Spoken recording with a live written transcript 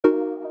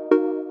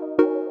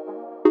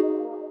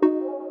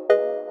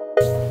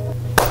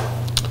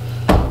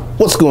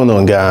What's going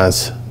on,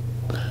 guys?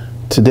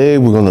 Today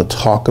we're going to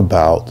talk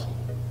about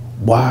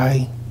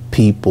why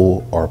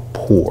people are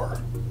poor.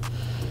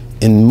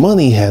 And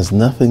money has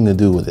nothing to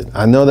do with it.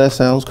 I know that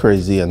sounds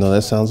crazy. I know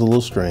that sounds a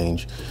little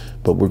strange,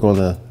 but we're going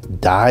to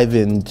dive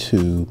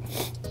into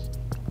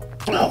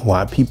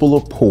why people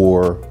are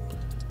poor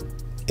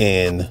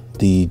and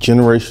the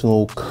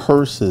generational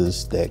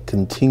curses that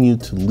continue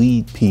to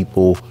lead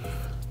people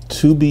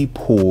to be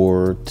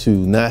poor, to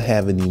not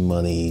have any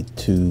money,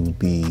 to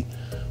be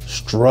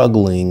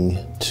struggling,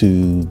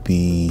 to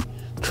be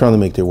trying to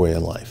make their way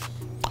in life.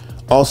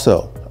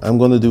 Also, I'm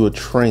going to do a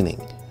training.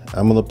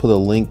 I'm going to put a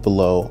link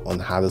below on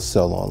how to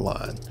sell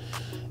online.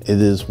 It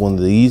is one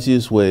of the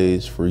easiest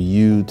ways for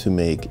you to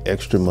make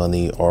extra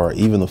money or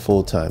even a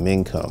full-time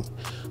income.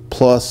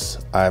 Plus,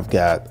 I've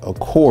got a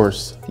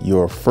course,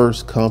 Your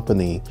First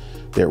Company,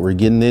 that we're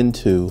getting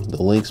into.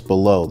 The link's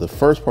below. The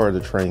first part of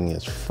the training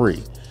is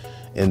free.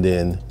 And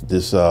then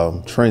this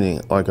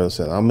training, like I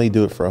said, I may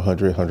do it for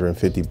 100,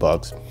 150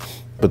 bucks,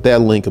 but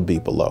that link will be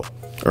below.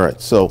 All right,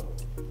 so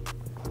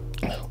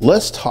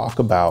let's talk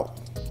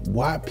about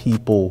why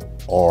people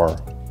are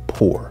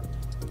poor.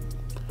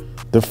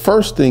 The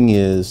first thing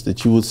is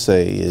that you would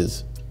say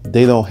is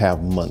they don't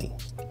have money.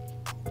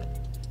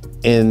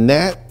 And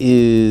that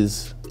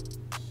is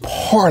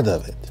part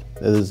of it.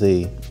 That is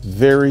a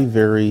very,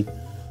 very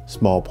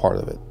small part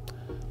of it.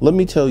 Let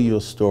me tell you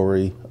a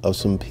story of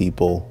some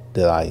people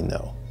that I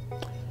know.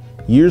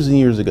 Years and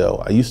years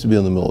ago, I used to be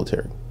in the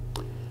military,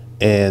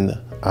 and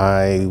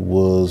I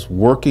was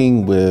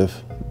working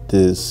with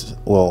this,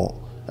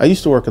 I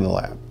used to work in the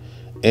lab,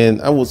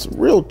 and I was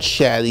real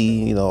chatty,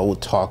 you know, I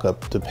would talk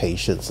up to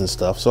patients and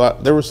stuff. So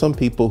there were some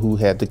people who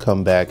had to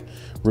come back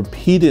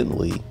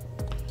repeatedly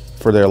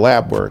for their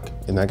lab work,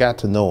 and I got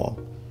to know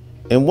them.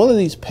 And one of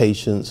these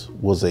patients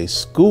was a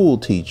school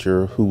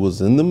teacher who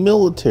was in the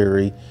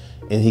military,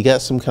 and he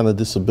got some kind of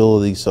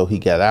disability, so he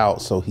got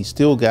out. So he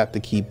still got to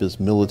keep his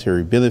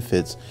military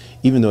benefits,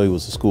 even though he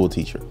was a school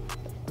teacher,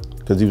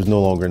 because he was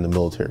no longer in the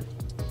military.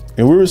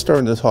 And we were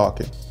starting to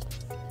talking.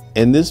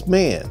 And this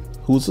man,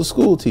 who was a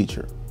school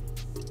teacher,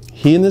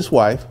 he and his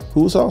wife,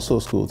 who was also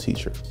a school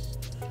teacher,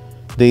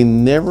 they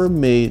never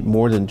made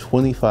more than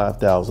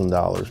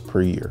 $25,000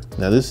 per year.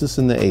 Now, this is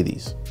in the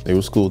 80s. They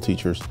were school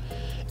teachers.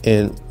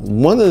 And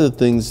one of the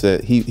things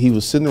that he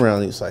was sitting around,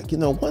 he was like, you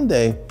know, one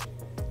day,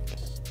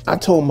 I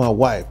told my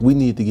wife we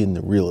need to get into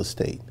real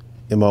estate,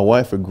 and my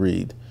wife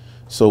agreed.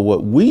 So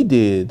what we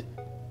did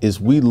is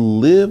we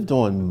lived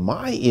on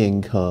my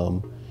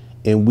income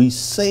and we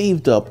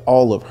saved up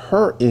all of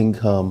her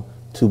income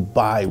to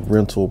buy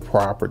rental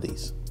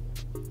properties.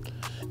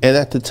 And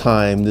at the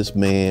time, this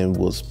man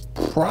was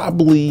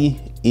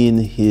probably in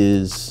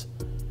his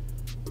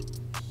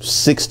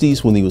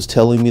 60s when he was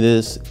telling me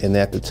this. And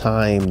at the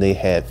time, they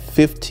had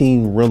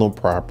 15 rental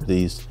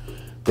properties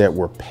that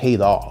were paid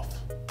off.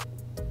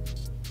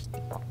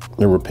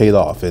 They were paid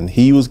off, and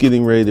he was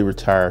getting ready to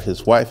retire.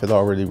 His wife had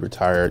already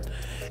retired,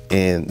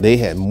 and they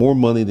had more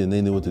money than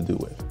they knew what to do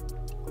with.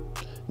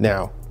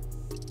 Now,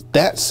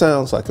 that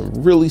sounds like a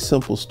really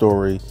simple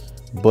story,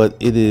 but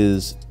it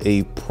is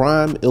a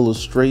prime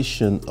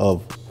illustration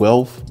of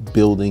wealth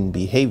building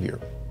behavior.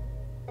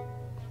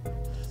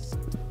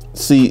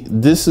 See,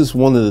 this is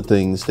one of the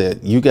things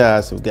that you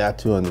guys have got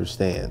to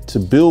understand. To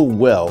build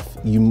wealth,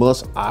 you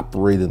must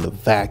operate in the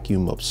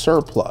vacuum of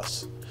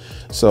surplus.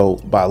 So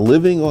by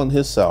living on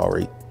his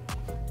salary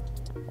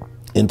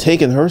and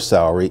taking her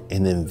salary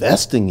and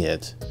investing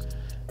it,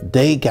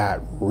 they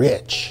got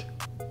rich,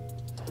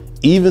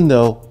 even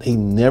though they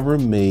never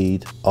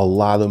made a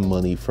lot of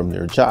money from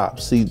their job.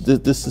 See,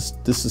 this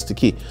is the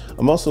key.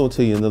 I'm also gonna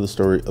tell you another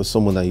story of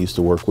someone I used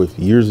to work with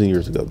years and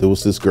years ago. There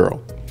was this girl.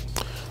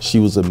 She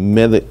was a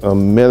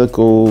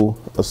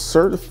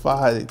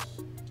certified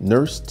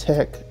nurse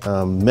tech,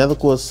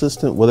 medical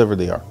assistant, whatever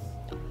they are.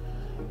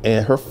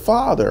 And her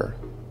father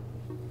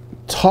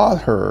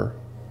taught her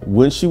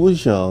when she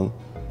was young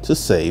to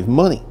save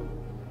money.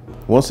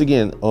 Once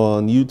again,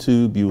 on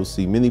YouTube, you will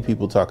see many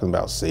people talking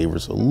about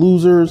savers or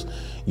losers.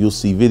 You'll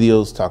see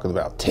videos talking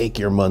about take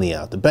your money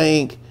out the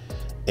bank.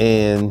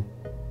 And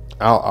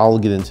I'll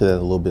get into that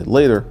a little bit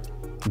later.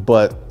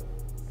 But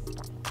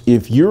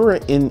if you're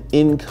in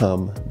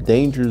income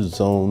danger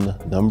zone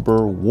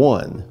number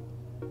 1,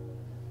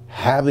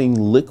 having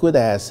liquid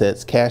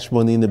assets, cash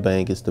money in the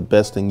bank, is the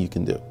best thing you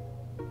can do.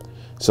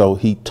 So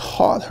he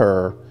taught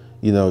her,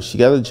 you know, she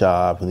got a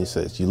job, and he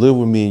says, you live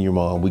with me and your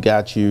mom, we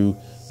got you,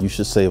 you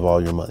should save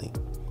all your money.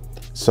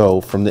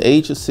 So from the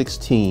age of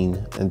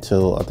 16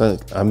 until I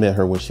think I met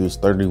her when she was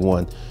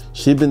 31,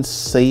 she'd been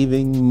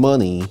saving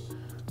money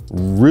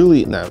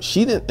really. Now,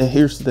 she didn't, and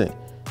here's the thing,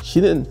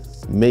 she didn't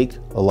make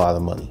a lot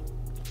of money.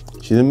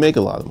 She didn't make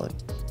a lot of money,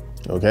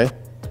 okay?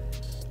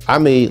 I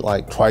made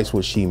like twice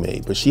what she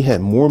made, but she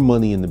had more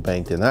money in the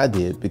bank than I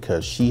did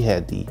because she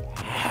had the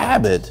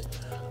habit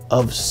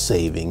of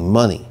saving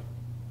money.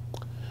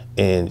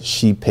 And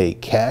she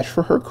paid cash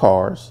for her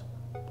cars.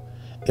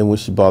 And when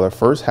she bought her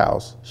first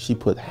house, she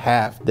put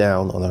half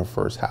down on her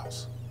first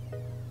house.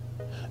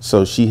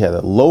 So she had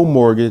a low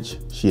mortgage,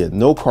 she had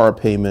no car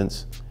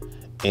payments,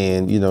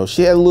 and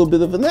she had a little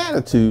bit of an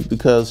attitude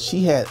because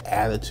she had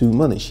attitude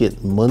money. She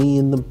had money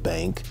in the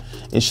bank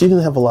and she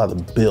didn't have a lot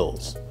of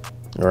bills.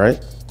 All right.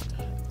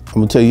 I'm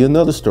gonna tell you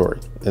another story.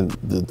 And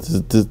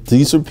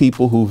these are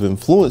people who've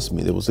influenced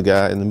me. There was a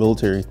guy in the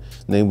military,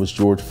 name was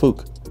George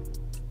Fook.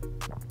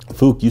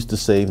 Fook used to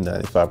save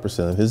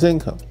 95% of his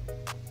income.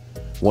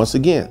 Once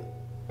again,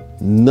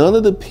 none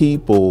of the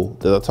people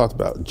that I talked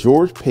about,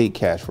 George paid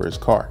cash for his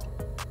car.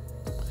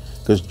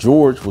 Because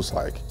George was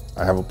like,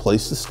 I have a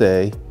place to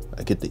stay.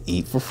 I get to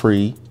eat for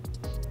free.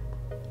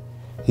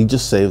 He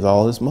just saved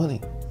all his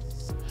money.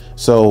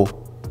 So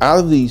out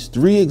of these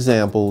 3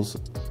 examples,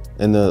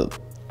 and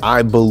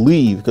I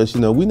believe, because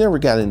we never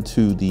got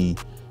into the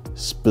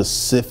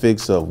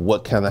specifics of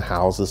what kind of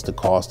houses, the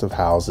cost of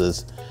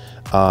houses.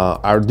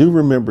 I do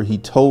remember he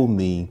told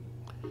me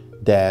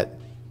that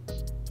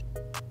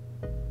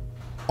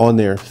on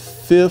their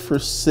 5th or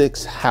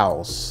 6th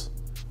house,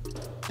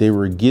 they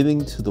were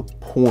getting to the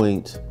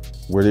point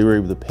where they were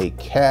able to pay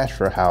cash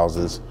for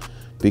houses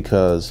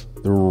because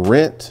the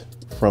rent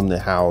from the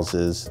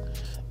houses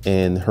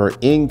and her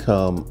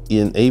income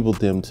enabled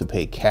them to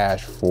pay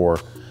cash for,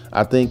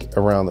 I think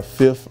around the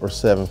 5th or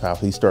 7th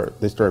house,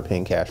 they started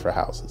paying cash for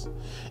houses.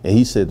 And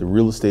he said the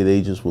real estate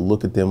agents would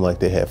look at them like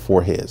they had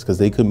 4 heads because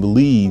they couldn't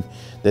believe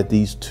that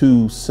these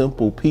 2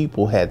 simple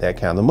people had that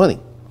kind of money.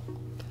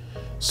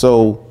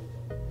 So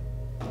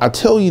I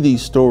tell you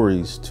these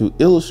stories to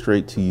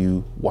illustrate to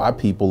you why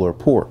people are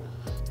poor.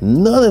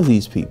 None of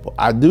these people,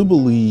 I do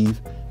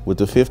believe with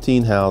the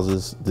 15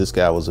 houses, this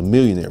guy was a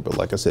millionaire. But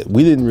like I said,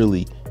 we didn't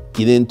really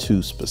get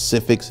into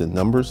specifics and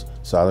numbers,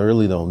 so I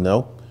really don't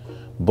know.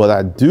 But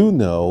I do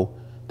know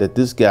that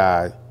this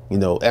guy,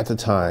 at the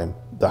time,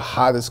 the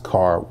hottest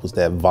car was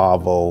that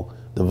Volvo,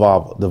 the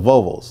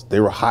Volvos.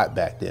 They were hot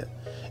back then.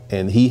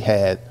 And he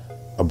had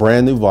a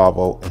brand new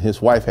Volvo and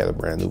his wife had a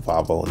brand new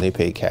Volvo and they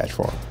paid cash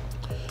for him.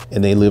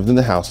 And they lived in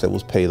the house that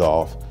was paid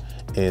off,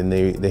 and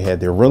they had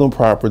their rental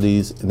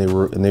properties, and they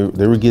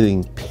were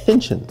getting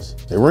pensions.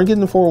 They weren't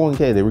getting the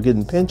 401k, they were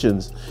getting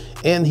pensions,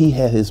 and he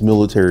had his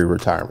military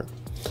retirement.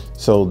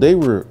 So they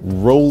were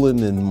rolling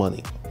in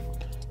money.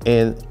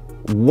 And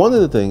one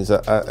of the things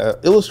I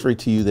illustrate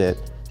to you that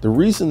the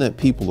reason that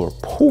people are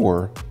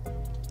poor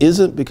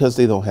isn't because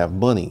they don't have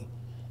money,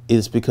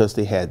 it's because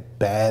they had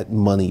bad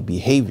money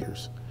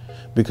behaviors.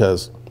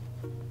 Because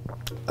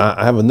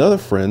I have another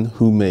friend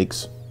who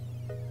makes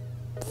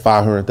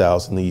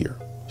 $500,000 a year,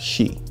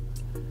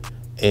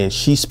 and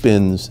she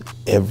spends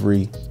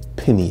every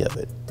penny of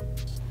it.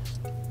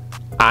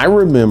 I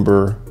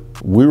remember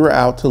we were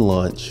out to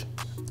lunch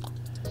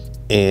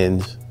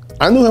and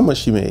I knew how much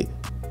she made.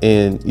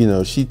 And,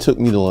 she took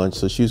me to lunch,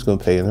 so she was going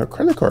to pay, and her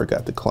credit card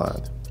got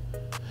declined.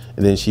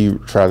 And then she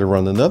tried to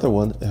run another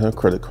one, and her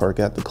credit card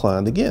got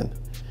declined again.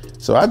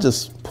 So I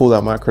just pulled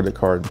out my credit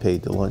card and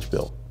paid the lunch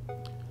bill.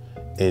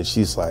 And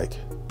she's like,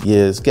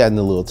 yeah, it's gotten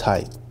a little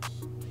tight.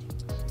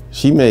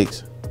 She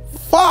makes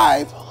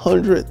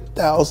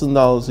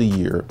 $500,000 a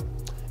year,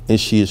 and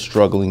she is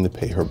struggling to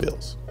pay her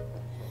bills.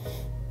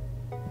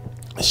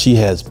 She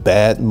has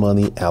bad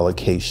money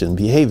allocation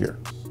behavior.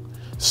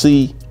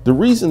 See, the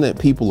reason that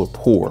people are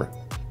poor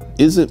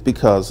isn't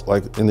because,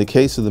 like in the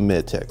case of the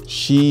med tech,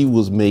 she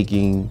was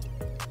making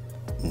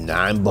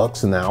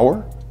 $9 an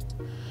hour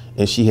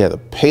and she had a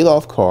paid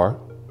off car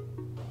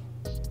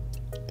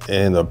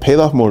and a paid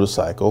off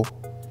motorcycle,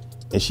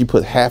 and she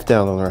put half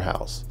down on her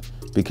house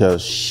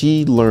because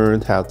she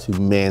learned how to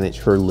manage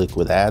her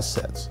liquid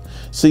assets.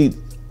 See,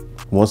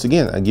 once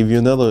again, I give you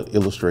another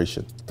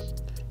illustration.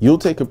 You'll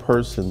take a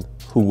person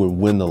who would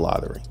win the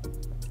lottery,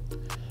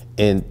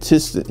 and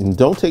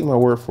don't take my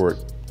word for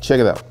it, check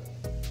it out.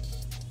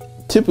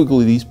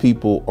 Typically, these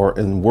people are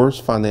in worse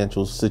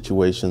financial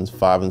situations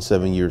 5 and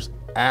 7 years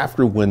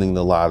after winning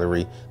the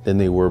lottery than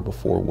they were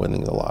before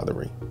winning the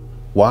lottery.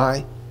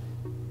 Why?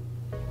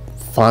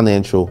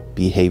 Financial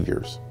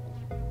behaviors.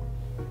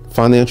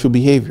 Financial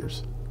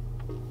behaviors.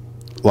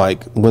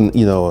 Like when,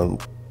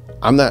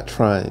 I'm not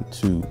trying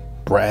to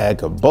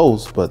brag or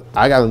boast, but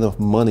I got enough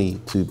money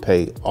to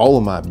pay all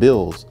of my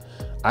bills.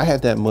 I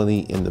had that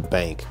money in the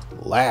bank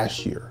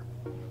last year.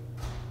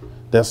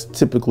 That's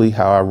typically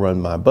how I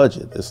run my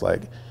budget. It's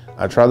like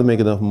I try to make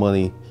enough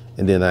money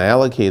and then I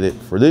allocate it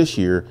for this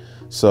year.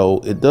 So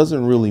it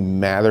doesn't really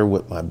matter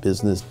what my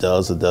business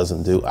does or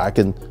doesn't do.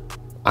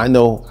 I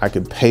know I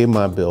can pay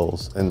my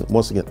bills. And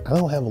once again, I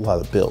don't have a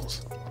lot of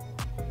bills.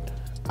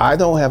 I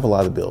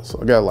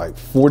got like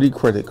 40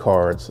 credit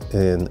cards,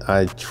 and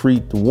I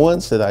treat the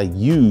ones that I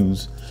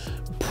use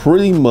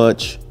pretty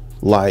much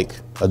like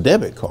a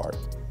debit card.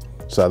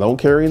 So I don't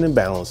carry any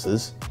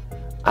balances.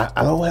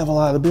 I don't have a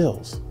lot of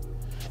bills.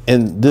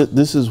 And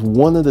this is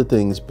one of the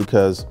things,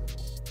 because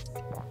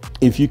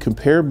if you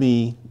compare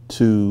me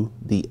to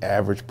the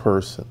average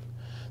person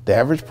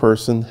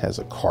has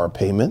a car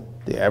payment.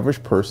 The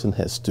average person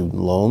has student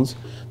loans.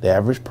 The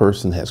average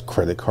person has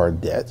credit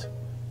card debt,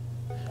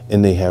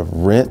 and they have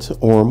rent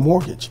or a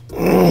mortgage.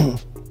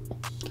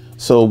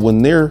 So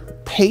when their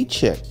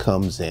paycheck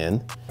comes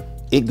in,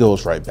 it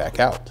goes right back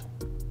out.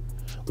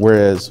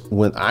 Whereas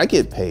when I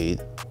get paid,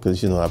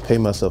 because, I pay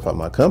myself out of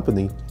my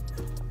company,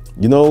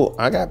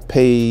 I got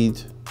paid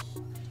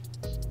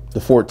the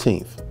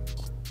 14th.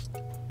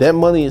 That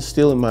money is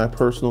still in my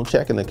personal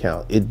checking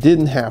account. It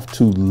didn't have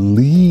to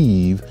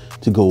leave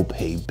to go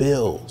pay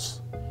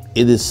bills.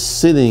 It is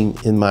sitting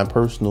in my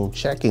personal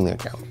checking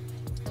account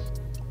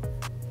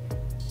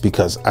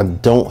because I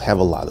don't have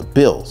a lot of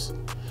bills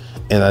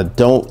and I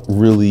don't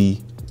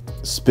really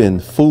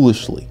spend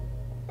foolishly.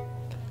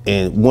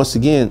 And once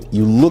again,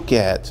 you look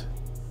at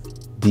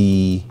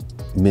the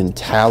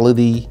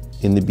mentality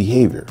and the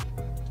behavior.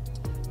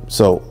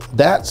 So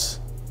that's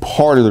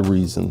part of the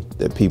reason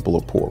that people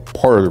are poor,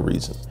 part of the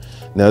reason.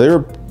 Now, there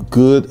are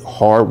good,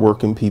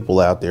 hardworking people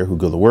out there who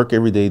go to work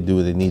every day, do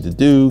what they need to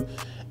do,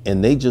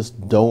 and they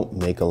just don't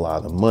make a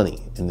lot of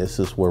money. And this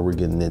is where we're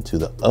getting into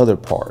the other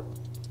part.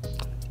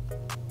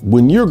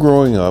 When you're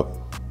growing up,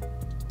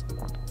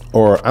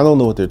 or I don't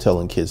know what they're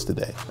telling kids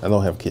today. I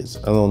don't have kids.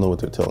 I don't know what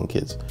they're telling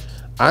kids.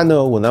 I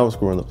know when I was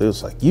growing up, it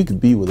was like, you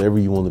could be whatever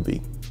you want to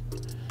be.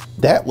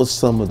 That was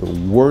some of the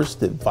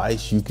worst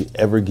advice you could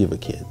ever give a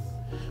kid,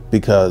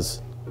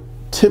 because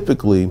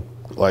typically,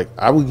 like,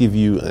 I would give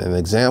you an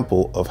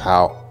example of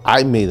how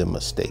I made a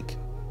mistake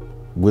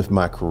with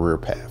my career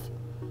path.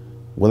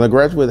 When I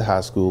graduated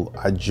high school,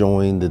 I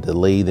joined the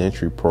delayed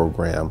entry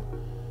program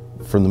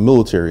from the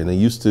military, and they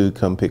used to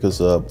come pick us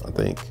up, I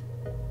think,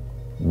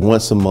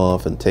 once a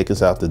month and take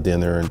us out to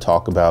dinner and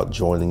talk about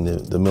joining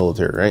the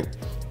military, right?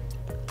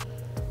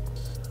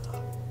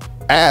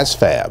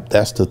 ASFAB,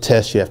 that's the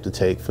test you have to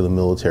take for the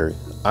military.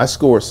 I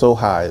scored so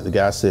high, the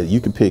guy said you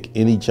could pick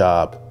any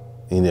job.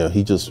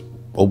 He just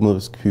opened up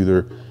his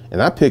computer,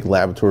 and I picked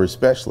laboratory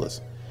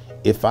specialist.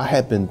 If I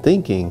had been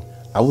thinking,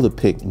 I would have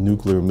picked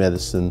nuclear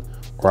medicine,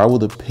 or I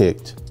would have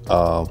picked,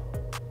 I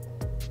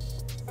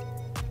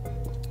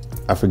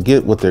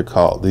forget what they're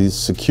called, these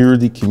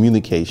security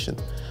communication.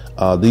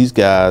 These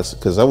guys,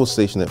 because I was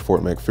stationed at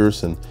Fort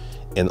McPherson,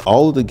 and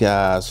all of the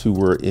guys who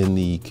were in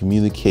the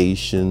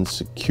communication,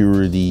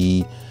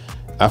 security,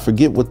 I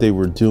forget what they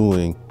were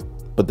doing,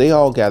 but they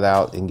all got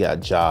out and got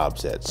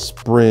jobs at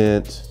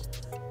Sprint.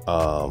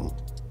 And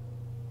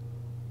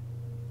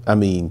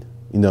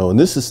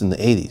this is in the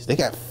 80s. They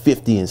got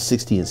 $50 and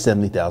 $60 and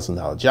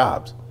 $70,000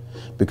 jobs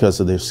because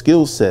of their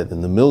skill set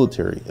in the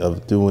military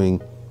of doing,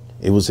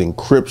 it was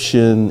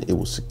encryption, it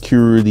was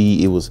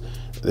security, it was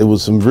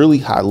some really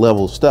high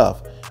level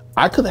stuff.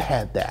 I could have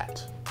had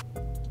that.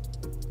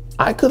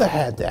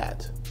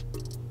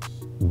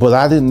 But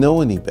I didn't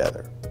know any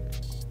better.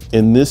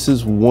 And this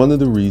is one of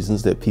the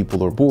reasons that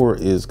people are poor,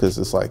 is because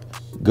it's like,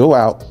 go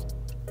out,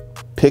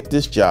 pick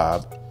this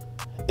job,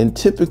 and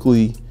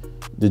typically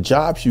the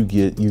jobs you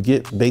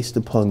get based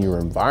upon your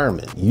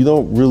environment. You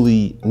don't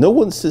really, no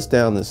one sits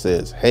down and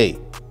says, hey,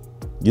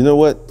 you know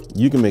what?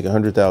 You can make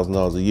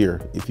 $100,000 a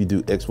year if you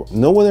do X.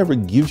 No one ever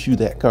gives you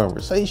that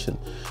conversation.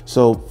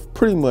 So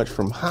pretty much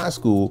from high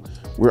school,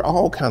 we're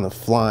all kind of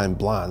flying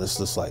blind. It's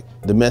just like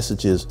the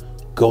message is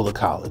go to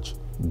college,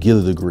 get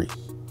a degree.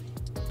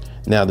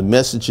 Now the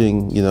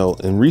messaging,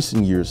 in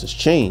recent years has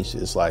changed.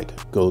 It's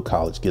like go to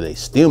college, get a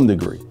STEM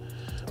degree.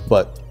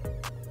 But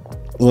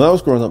when I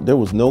was growing up, there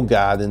was no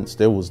guidance,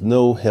 there was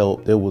no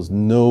help, there was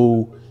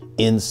no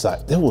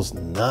insight, there was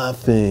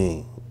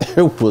nothing.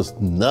 There was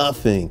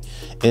nothing.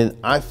 And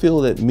I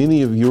feel that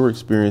many of your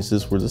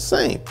experiences were the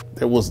same.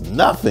 There was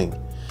nothing.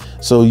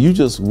 So you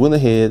just went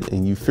ahead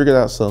and you figured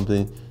out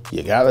something,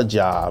 you got a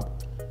job,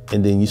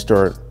 and then you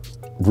start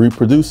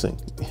reproducing.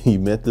 You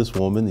met this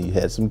woman, you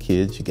had some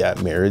kids, you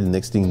got married, and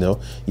next thing you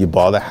know, you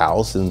bought a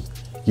house, and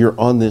you're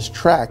on this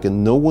track,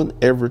 and no one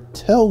ever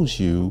tells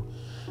you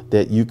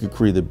that you could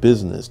create a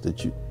business,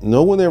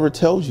 no one ever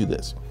tells you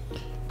this.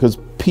 Because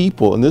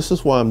people, and this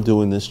is why I'm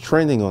doing this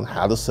training on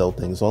how to sell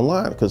things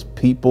online, because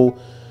people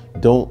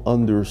don't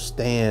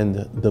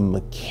understand the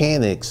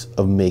mechanics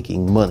of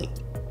making money.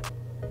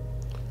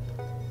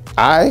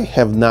 I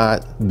have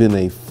not been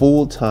a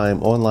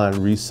full-time online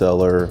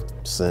reseller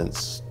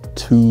since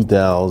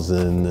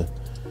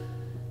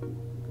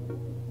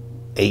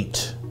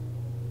 2008.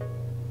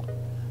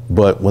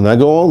 But when I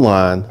go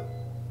online,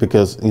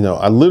 because,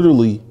 I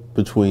literally,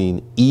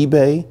 between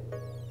eBay,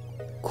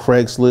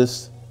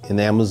 Craigslist, and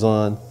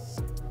Amazon,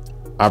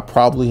 I've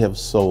probably had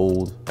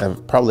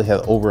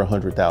over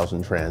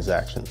 100,000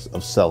 transactions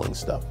of selling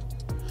stuff.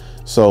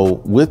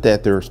 So with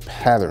that, there's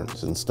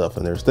patterns and stuff,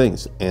 and there's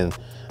things. And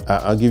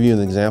I'll give you an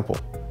example.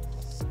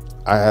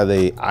 I had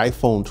a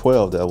iPhone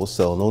 12 that I was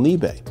selling on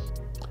eBay.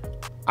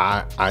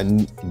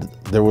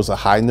 There was a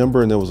high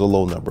number and there was a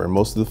low number, and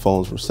most of the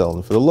phones were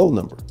selling for the low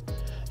number.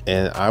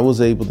 And I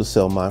was able to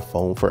sell my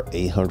phone for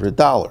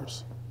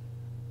 $800.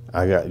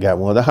 I got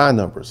one of the high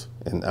numbers,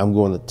 and I'm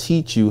going to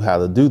teach you how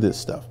to do this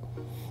stuff,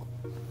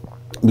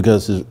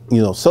 because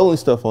selling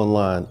stuff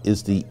online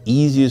is the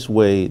easiest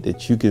way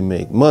that you can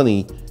make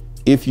money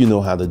if you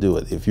know how to do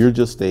it. If you're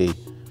just a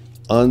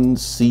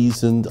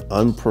unseasoned,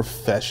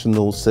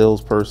 unprofessional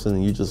salesperson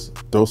and you just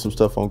throw some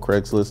stuff on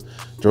Craigslist,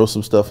 throw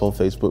some stuff on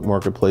Facebook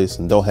Marketplace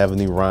and don't have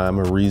any rhyme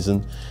or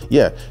reason.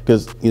 Yeah,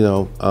 because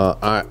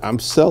I'm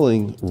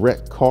selling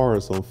wrecked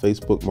cars on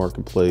Facebook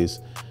Marketplace.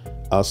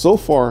 So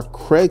far,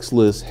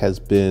 Craigslist has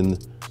been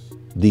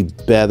the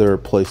better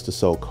place to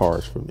sell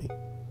cars for me.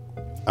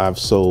 I've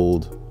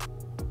sold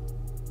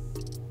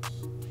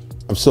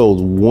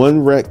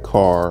one wrecked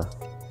car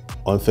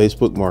on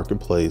Facebook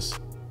Marketplace,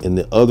 and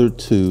the other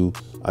two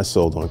I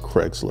sold on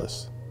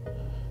Craigslist.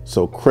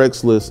 So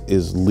Craigslist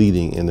is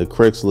leading, and the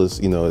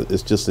Craigslist,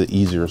 it's just an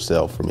easier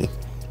sell for me.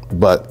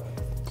 But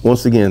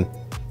once again,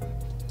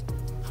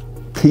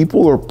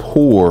 people are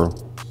poor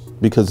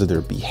because of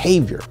their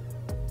behavior.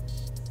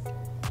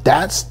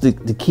 That's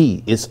the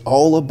key. It's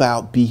all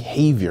about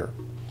behavior.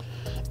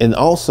 And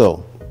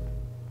also,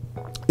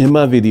 in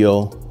my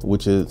video,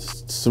 which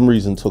is some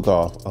reason took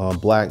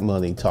off, Black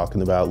Money,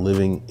 talking about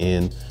living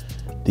in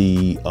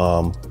the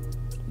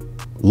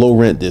low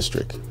rent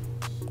district.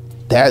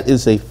 That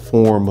is a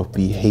form of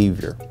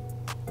behavior.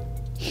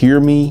 Hear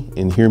me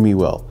and hear me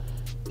well.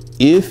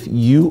 If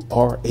you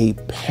are a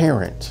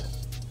parent,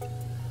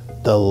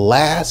 the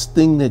last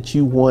thing that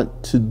you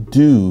want to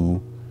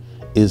do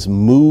is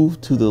move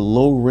to the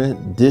low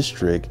rent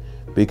district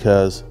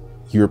because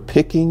you're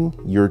picking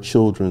your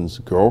children's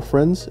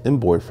girlfriends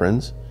and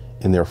boyfriends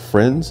and their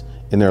friends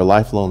and their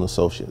lifelong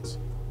associates.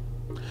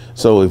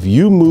 So if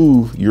you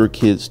move your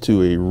kids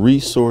to a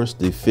resource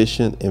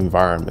deficient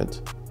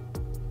environment,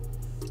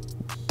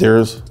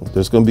 there's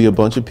going to be a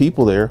bunch of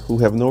people there who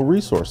have no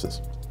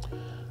resources.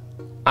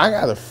 I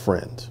got a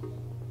friend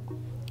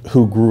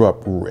who grew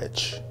up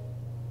rich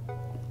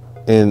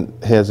and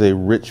has a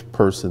rich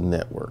person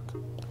network.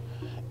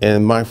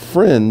 And my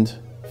friend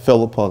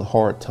fell upon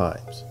hard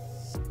times.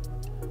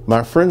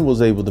 My friend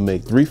was able to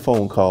make 3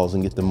 phone calls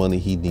and get the money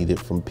he needed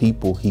from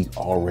people he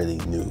already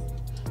knew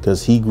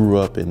because he grew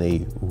up in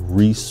a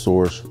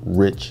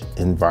resource-rich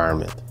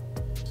environment.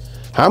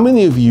 How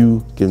many of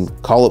you can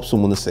call up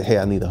someone and say, hey,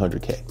 I need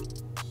 100K?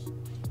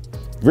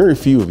 Very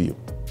few of you.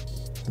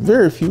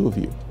 Very few of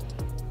you.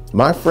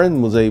 My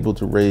friend was able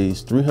to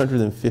raise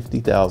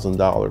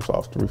 $350,000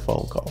 off 3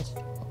 phone calls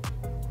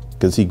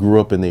because he grew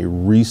up in a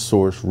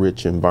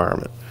resource-rich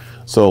environment.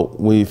 So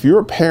if you're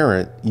a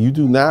parent, you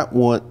do not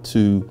want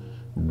to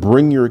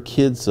bring your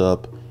kids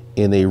up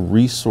in a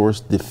resource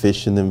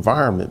deficient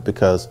environment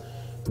because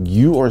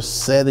you are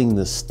setting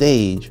the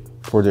stage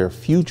for their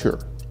future.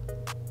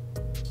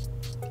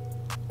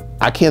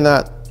 I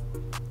cannot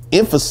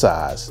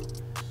emphasize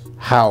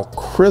how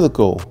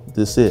critical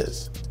this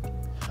is.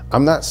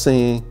 I'm not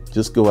saying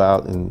just go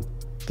out and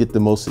get the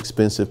most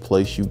expensive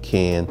place you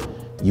can.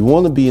 You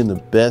want to be in the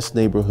best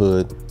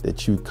neighborhood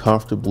that you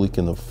comfortably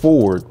can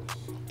afford,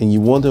 and you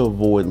want to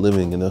avoid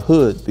living in the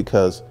hood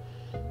because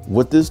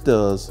what this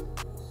does,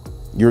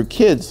 your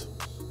kids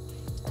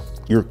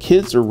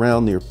are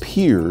around their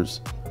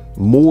peers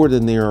more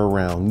than they're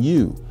around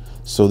you.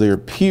 So their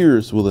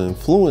peers will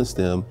influence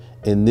them,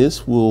 and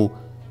this will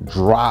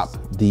drop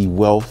the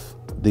wealth,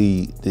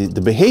 the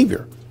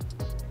behavior.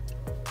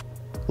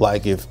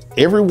 Like if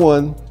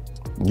everyone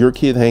your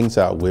kid hangs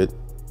out with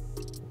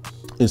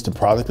is the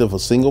product of a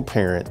single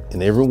parent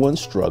and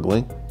everyone's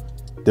struggling,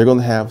 they're going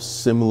to have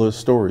similar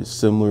stories,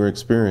 similar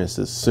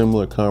experiences,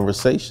 similar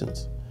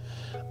conversations.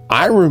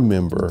 I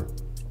remember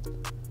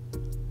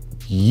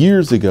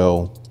years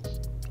ago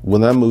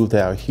when I moved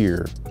out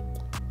here,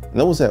 and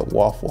I was at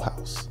Waffle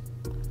House,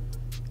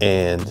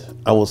 and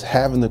I was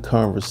having a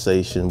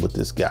conversation with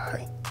this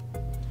guy,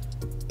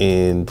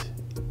 and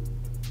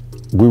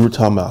we were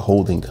talking about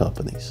holding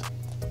companies.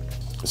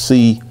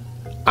 See,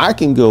 I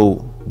can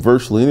go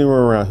virtually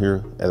anywhere around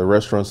here at a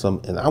restaurant,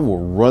 and I will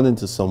run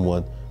into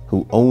someone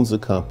who owns a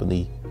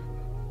company,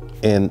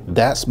 and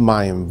that's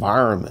my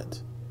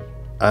environment.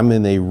 I'm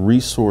in a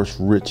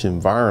resource-rich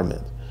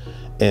environment,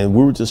 and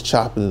we were just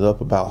chopping it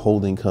up about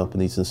holding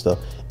companies and stuff.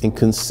 And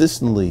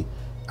consistently,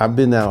 I've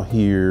been out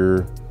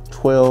here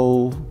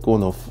 12,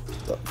 going on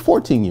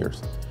 14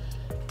 years,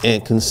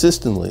 and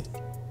consistently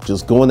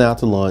just going out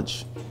to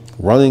lunch,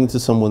 running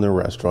into someone in a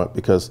restaurant,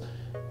 because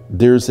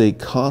there's a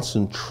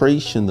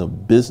concentration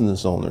of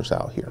business owners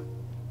out here.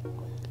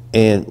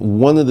 And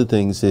one of the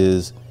things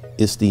is,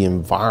 it's the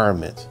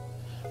environment.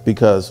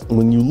 Because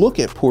when you look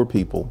at poor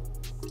people,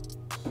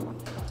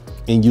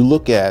 and you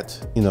look at,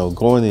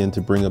 going in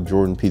to bring up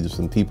Jordan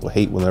Peterson, people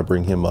hate when I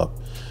bring him up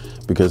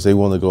because they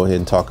want to go ahead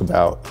and talk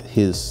about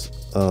his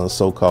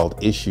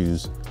so-called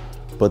issues.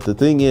 But the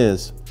thing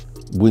is,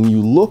 when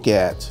you look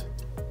at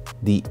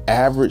the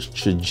average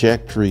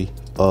trajectory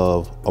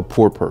of a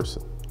poor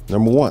person,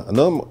 number one,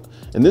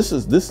 and this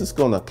is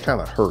going to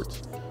kind of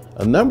hurt.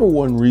 A number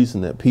one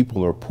reason that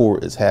people are poor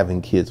is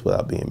having kids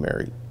without being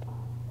married.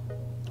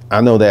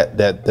 I know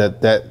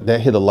that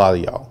hit a lot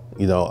of y'all.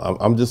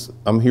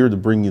 I'm here to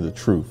bring you the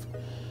truth.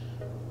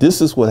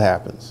 This is what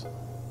happens.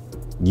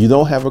 You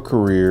don't have a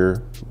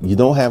career, you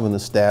don't have an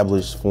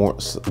established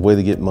way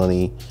to get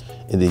money,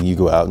 and then you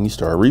go out and you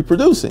start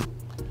reproducing.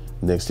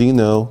 Next thing you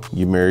know,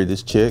 you marry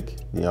this chick,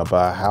 you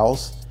buy a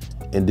house,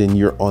 and then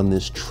you're on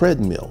this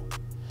treadmill.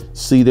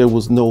 See, there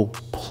was no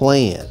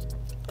plan.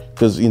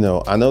 Because,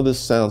 I know this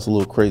sounds a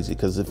little crazy,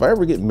 because if I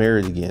ever get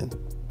married again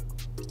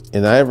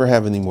and I ever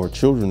have any more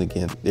children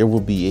again, there will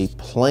be a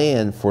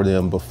plan for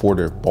them before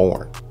they're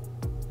born.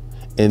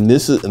 And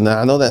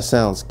I know that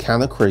sounds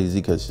kind of crazy,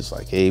 because it's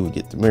like, hey, we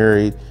get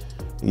married,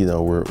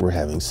 we're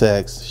having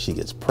sex, she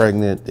gets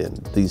pregnant, and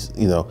these,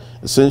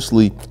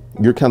 essentially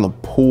you're kind of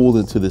pulled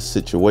into this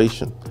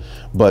situation.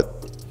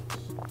 But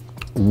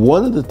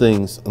one of the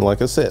things, and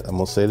like I said, I'm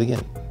gonna say it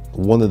again,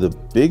 one of the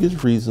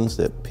biggest reasons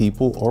that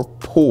people are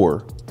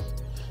poor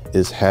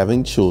is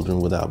having children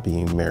without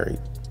being married.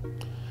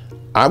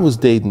 I was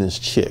dating this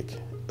chick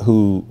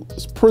who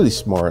was pretty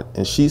smart,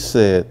 and she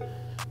said,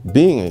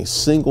 being a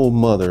single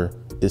mother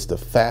is the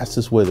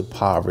fastest way to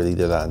poverty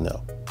that I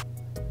know.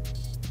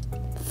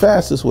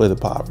 Fastest way to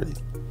poverty.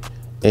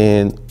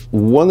 And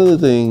one of the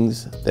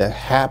things that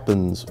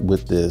happens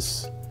with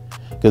this,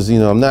 because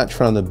I'm not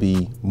trying to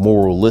be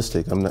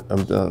moralistic, I'm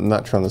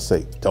not trying to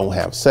say don't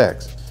have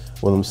sex.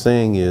 What I'm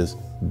saying is,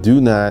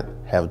 do not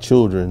have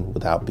children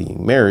without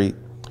being married.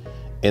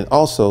 And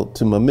also,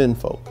 to my men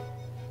folk,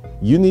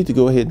 you need to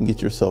go ahead and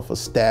get yourself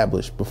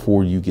established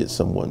before you get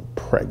someone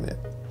pregnant.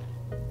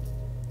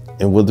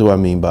 And what do I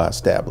mean by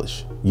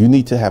established? You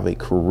need to have a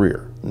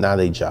career, not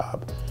a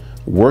job.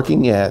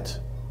 Working at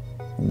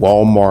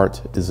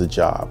Walmart is a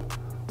job.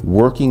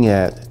 Working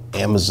at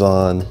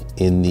Amazon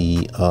in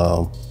the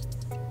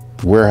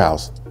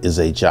warehouse is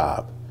a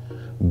job.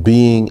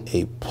 Being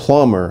a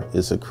plumber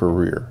is a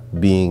career.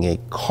 Being a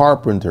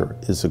carpenter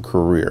is a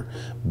career.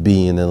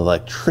 Being an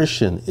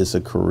electrician is a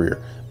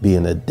career.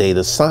 Being a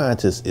data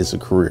scientist is a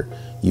career.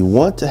 You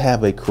want to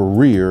have a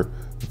career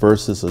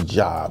versus a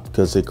job,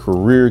 because a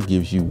career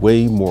gives you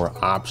way more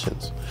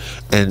options.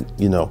 And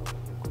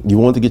you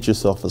want to get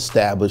yourself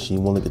established, and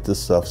you want to get this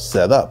stuff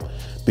set up,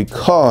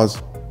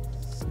 because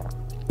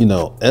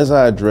as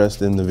I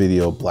addressed in the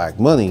video Black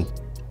Money,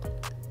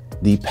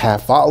 the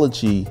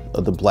pathology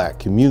of the Black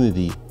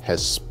community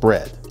has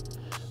spread.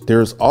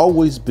 There's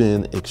always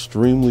been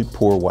extremely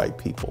poor white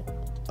people.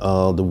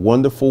 The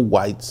Wonderful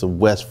Whites of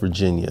West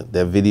Virginia,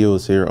 that video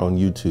is here on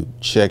YouTube.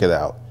 Check it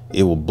out.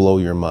 It will blow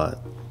your mind.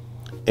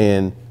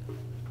 And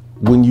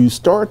when you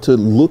start to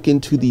look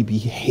into the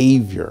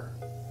behavior,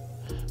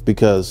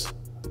 because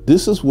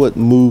this is what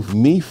moved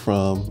me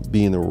from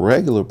being a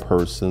regular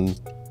person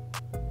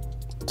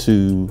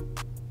to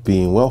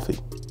being wealthy.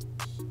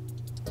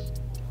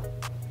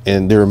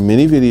 And there are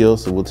many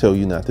videos that will tell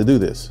you not to do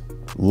this.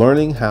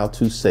 Learning how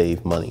to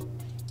save money.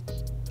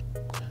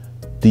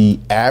 The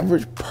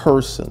average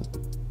person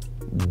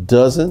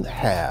doesn't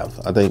have,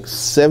 I think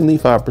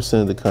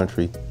 75% of the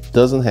country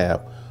doesn't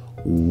have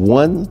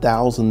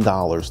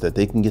 $1,000 that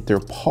they can get their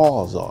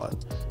paws on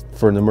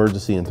for an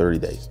emergency in 30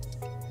 days.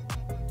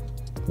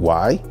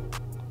 Why?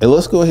 And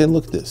let's go ahead and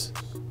look at this.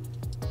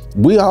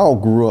 We all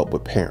grew up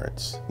with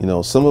parents.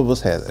 Some of us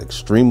had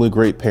extremely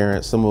great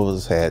parents. Some of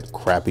us had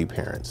crappy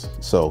parents.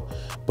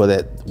 But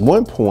at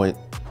one point,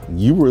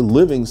 you were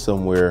living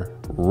somewhere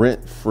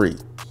rent-free.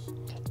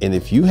 And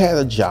if you had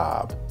a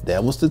job,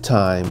 that was the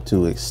time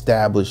to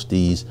establish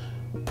these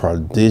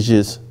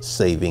prodigious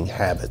saving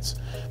habits.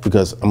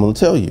 Because I'm going to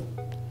tell you,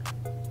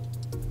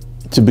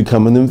 to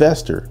become an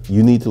investor,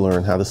 you need to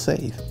learn how to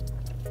save.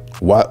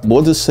 What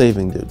does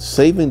saving do?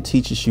 Saving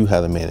teaches you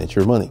how to manage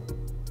your money.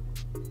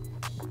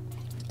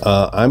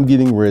 I'm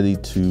getting ready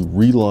to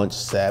relaunch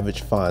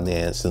Savage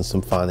Finance and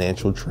some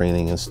financial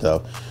training and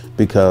stuff,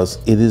 because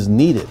it is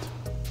needed.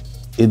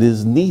 It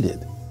is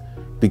needed.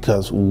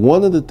 Because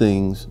one of the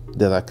things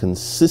that I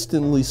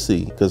consistently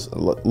see, because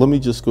let me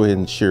just go ahead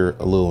and share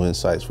a little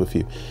insights with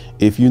you.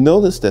 If you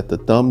notice that the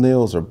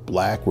thumbnails are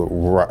black with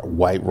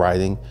white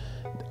writing,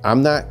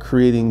 I'm not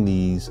creating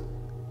these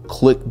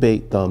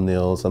clickbait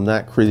thumbnails. I'm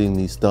not creating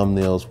these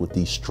thumbnails with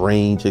these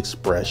strange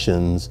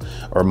expressions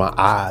or my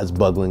eyes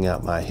bugging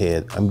out my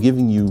head. I'm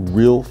giving you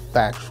real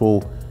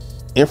factual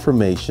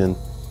information.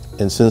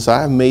 And since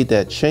I've made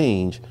that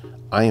change,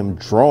 I am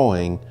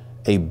drawing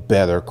a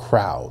better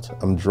crowd.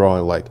 I'm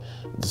drawing, like,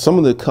 some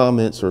of the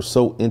comments are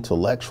so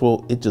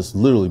intellectual, it just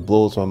literally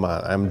blows my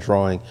mind. I'm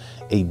drawing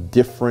a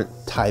different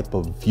type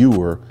of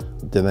viewer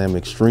that I'm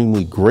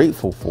extremely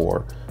grateful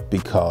for,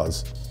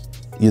 because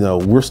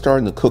we're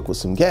starting to cook with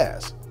some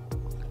gas.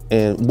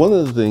 And one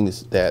of the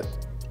things that,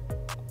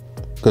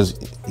 because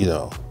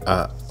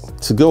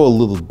to go a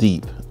little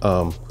deep,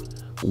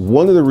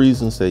 one of the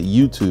reasons that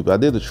YouTube, I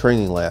did a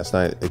training last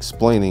night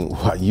explaining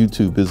why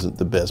YouTube isn't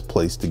the best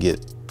place to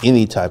get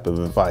any type of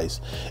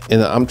advice.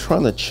 And I'm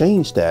trying to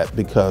change that,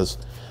 because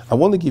I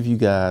want to give you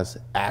guys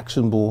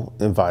actionable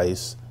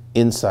advice,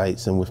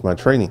 insights, and with my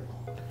training.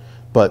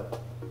 But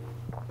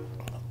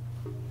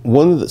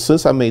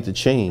since I made the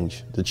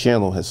change, the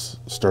channel has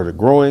started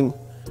growing.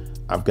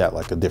 I've got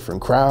like a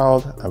different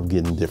crowd. I'm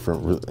getting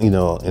different,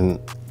 and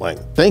like,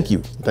 thank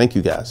you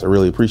guys. I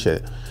really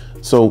appreciate it.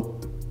 So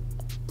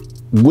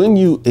when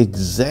you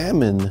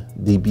examine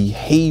the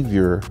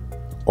behavior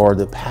or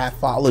the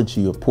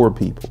pathology of poor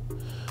people,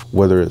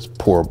 whether it's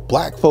poor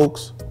black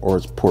folks or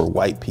it's poor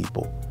white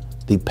people.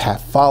 The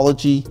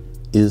pathology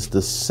is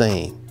the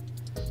same.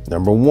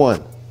 Number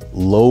one,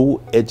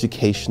 low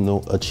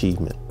educational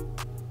achievement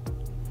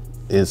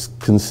is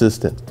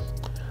consistent.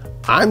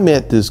 I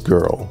met this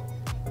girl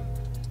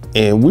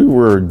and we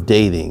were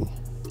dating,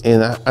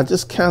 and I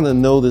just kind of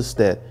noticed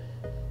that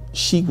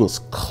she was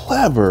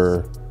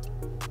clever,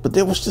 but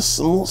there was just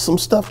some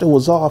stuff that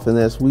was off. And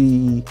as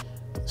we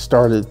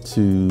started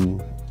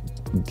to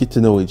get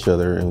to know each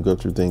other and go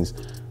through things,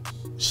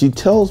 she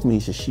tells me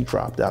that she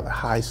dropped out of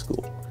high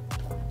school.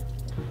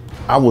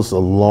 I was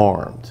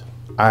alarmed.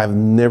 I've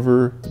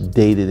never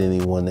dated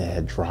anyone that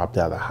had dropped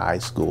out of high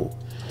school.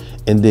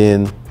 And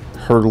then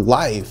her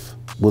life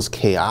was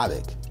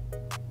chaotic.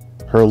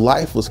 Her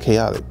life was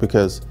chaotic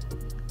because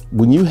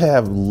when you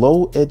have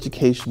low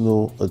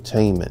educational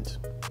attainment,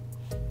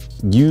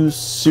 you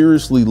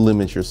seriously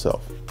limit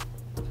yourself.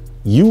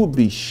 You would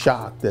be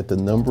shocked at the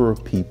number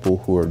of people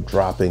who are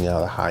dropping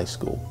out of high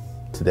school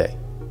today.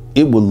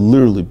 It would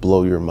literally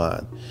blow your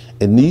mind.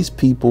 And these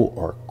people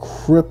are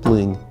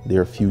crippling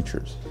their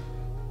futures.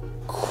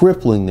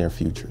 Crippling their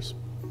futures.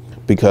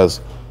 Because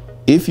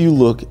if you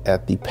look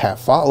at the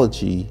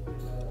pathology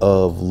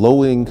of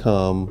low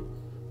income,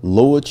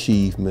 low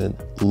achievement,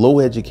 low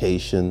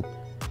education,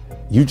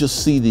 you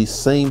just see these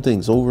same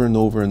things over and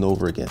over and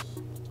over again.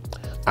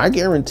 I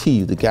guarantee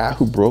you the guy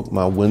who broke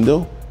my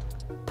window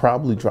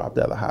probably dropped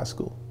out of high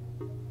school.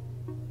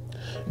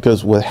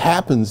 Because what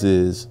happens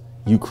is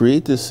you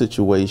create this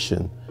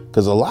situation,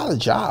 because a lot of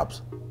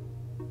jobs,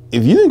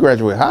 if you didn't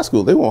graduate high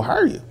school, they won't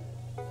hire you.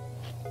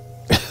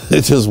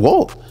 It just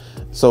won't.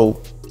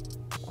 So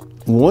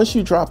once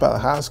you drop out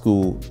of high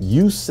school,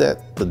 you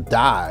set the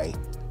die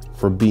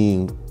for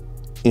being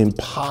in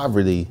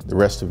poverty the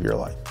rest of your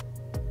life.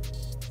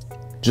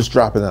 Just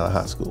dropping out of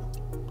high school.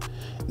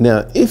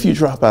 Now, if you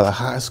drop out of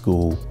high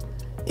school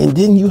and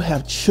then you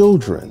have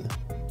children,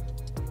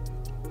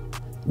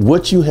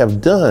 what you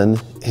have done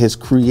has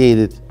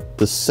created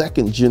the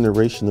second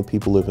generation of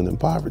people living in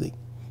poverty.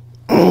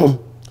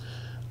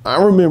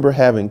 I remember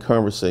having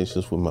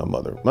conversations with my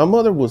mother. My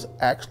mother was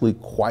actually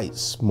quite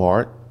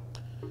smart,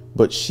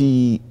 but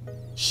she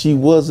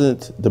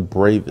wasn't the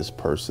bravest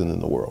person in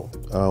the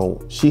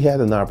world. She had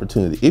an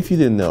opportunity. If you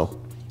didn't know,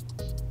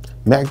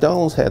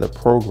 McDonald's had a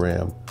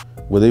program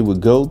where they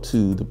would go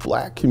to the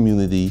black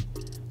community,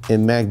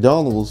 and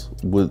McDonald's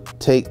would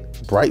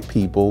take bright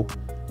people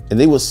and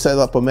they would set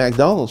up a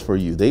McDonald's for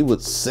you. They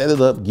would set it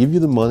up, give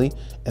you the money.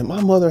 And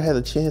my mother had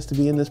a chance to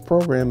be in this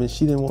program and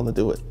she didn't want to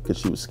do it because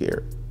she was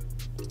scared.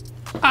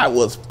 I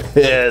was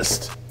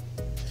pissed.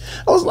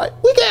 I was like,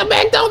 we can have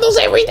McDonald's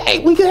every day.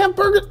 We can have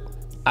burgers.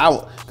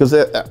 Because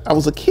I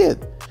was a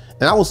kid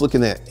and I was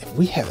looking at, if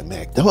we had a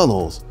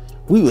McDonald's,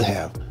 we would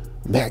have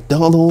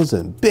McDonald's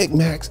and Big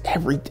Macs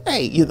every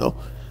day, you know.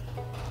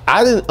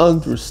 I didn't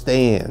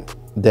understand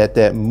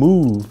that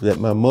move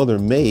that my mother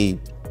made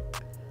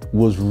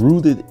was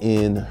rooted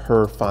in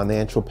her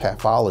financial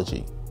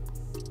pathology.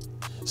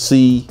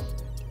 See,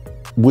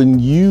 when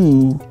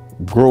you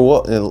grow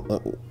up,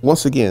 and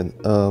once again,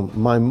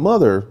 my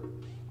mother,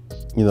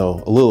 you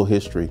know, a little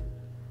history.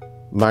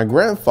 My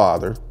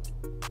grandfather,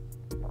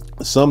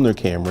 Sumner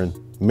Cameron,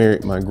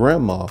 married my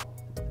grandma,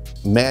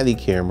 Maddie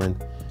Cameron,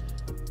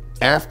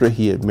 after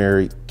he had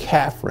married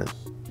Catherine.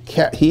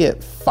 He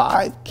had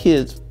 5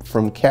 kids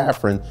from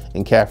Catherine,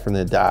 and Catherine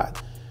had died.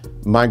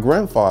 My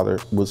grandfather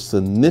was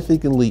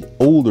significantly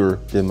older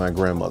than my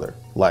grandmother,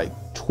 like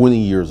 20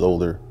 years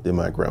older than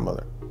my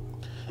grandmother.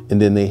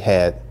 And then they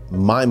had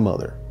my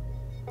mother.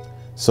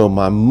 So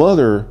my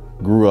mother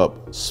grew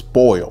up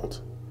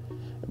spoiled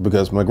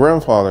because my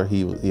grandfather,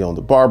 he owned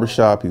a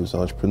barbershop, he was an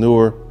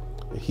entrepreneur,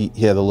 he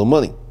had a little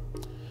money.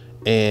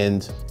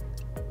 And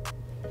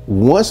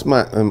once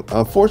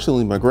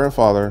unfortunately my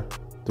grandfather,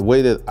 the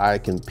way that I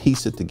can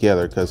piece it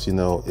together, because you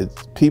know,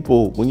 it's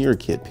people, when you're a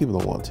kid, people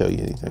don't want to tell you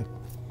anything.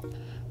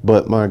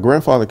 But my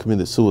grandfather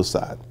committed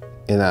suicide.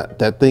 And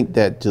I think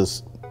that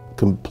just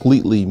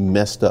completely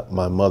messed up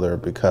my mother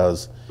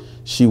because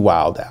she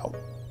wilded out.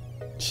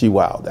 She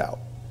wilded out.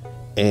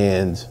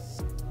 And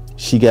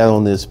she got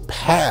on this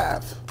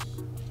path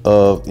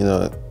of, you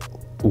know,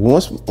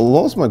 as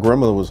long as my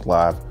grandmother was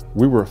alive,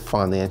 we were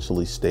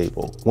financially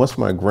stable. Once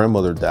my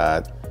grandmother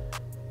died,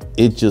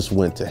 it just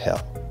went to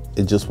hell.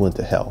 It just went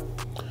to hell.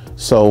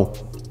 So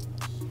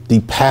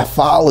the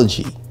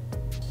pathology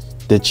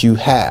that you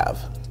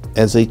have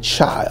as a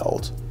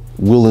child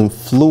will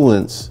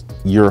influence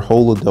your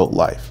whole adult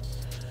life.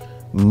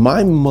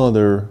 My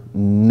mother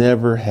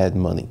never had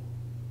money.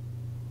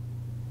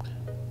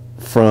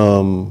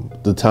 From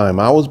the time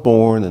I was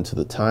born until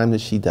the time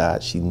that she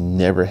died, she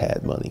never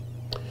had money.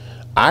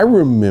 I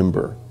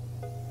remember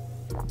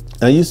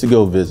I used to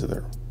go visit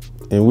her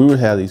and we would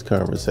have these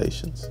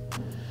conversations,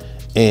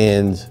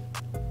 and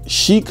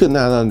she could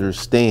not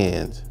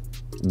understand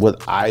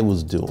what I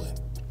was doing.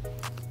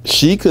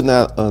 She could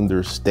not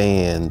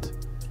understand,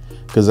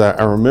 because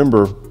I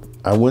remember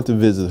I went to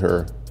visit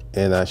her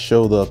and I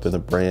showed up in a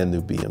brand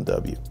new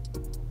BMW.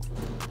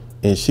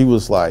 And she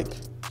was like,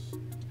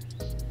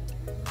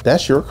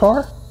 That's your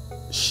car?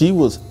 She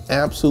was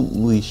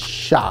absolutely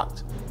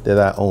shocked that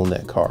I owned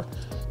that car.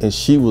 And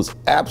she was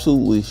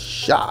absolutely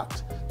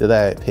shocked that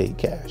I had paid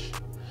cash,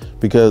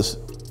 because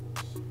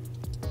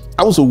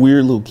I was a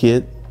weird little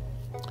kid,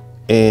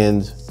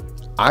 and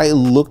I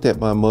looked at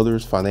my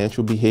mother's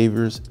financial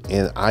behaviors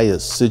and I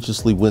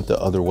assiduously went the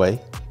other way.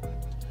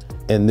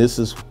 And this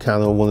is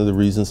kind of one of the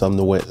reasons I'm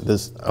the way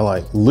I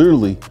like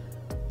literally,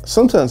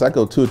 sometimes I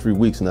go 2 or 3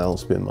 weeks and I don't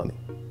spend money.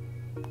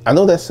 I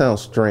know that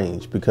sounds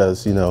strange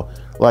because, you know,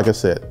 like I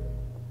said,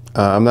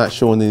 I'm not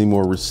showing any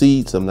more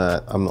receipts. I'm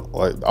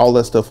like, all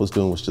that stuff was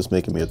doing was just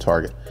making me a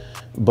target.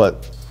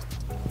 But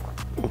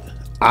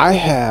I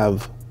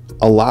have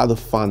a lot of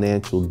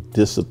financial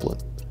discipline.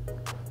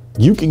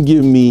 You can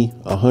give me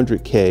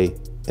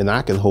 100K and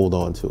I can hold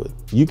on to it.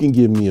 You can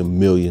give me $1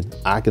 million,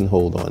 I can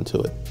hold on to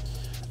it.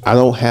 I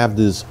don't have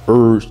this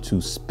urge to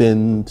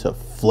spend, to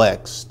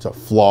flex, to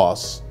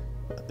floss.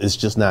 It's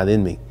just not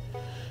in me.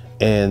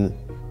 And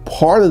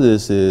part of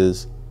this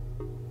is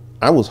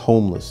I was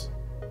homeless.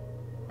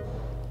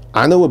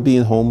 I know what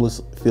being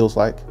homeless feels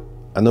like.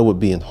 I know what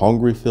being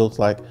hungry feels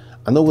like.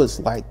 I know what it's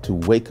like to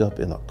wake up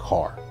in a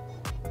car.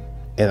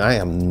 And I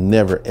am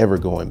never, ever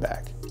going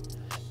back.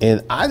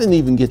 And I didn't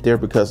even get there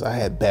because I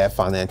had bad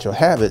financial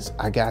habits.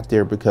 I got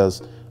there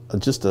because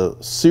of just a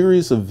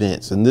series of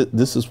events. And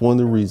this is one of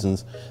the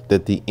reasons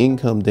that the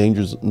income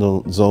danger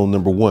zone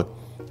number 1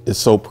 is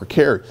so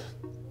precarious.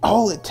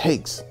 All it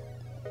takes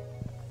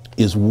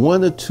is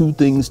 1 or 2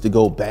 things to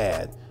go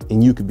bad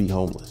and you could be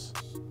homeless.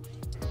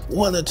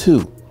 1 or 2.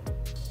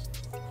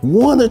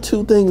 1 or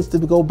 2 things to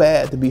go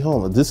bad to be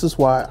homeless. This is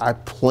why I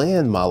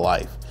plan my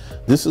life.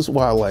 This is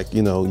why, like,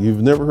 you know,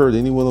 you've never heard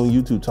anyone on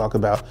YouTube talk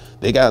about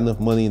they got enough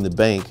money in the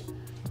bank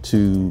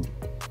to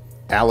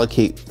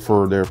allocate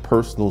for their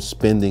personal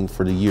spending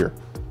for the year.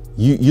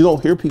 You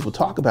don't hear people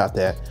talk about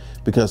that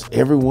because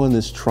everyone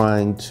is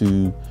trying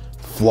to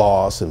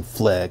floss and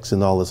flex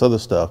and all this other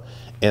stuff.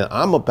 And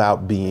I'm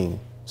about being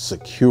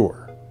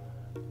secure.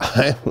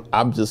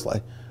 I'm just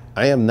like,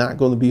 I am not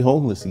going to be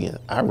homeless again.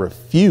 I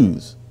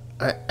refuse.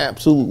 I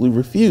absolutely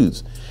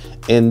refuse.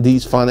 And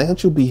these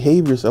financial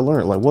behaviors I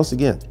learned, like, once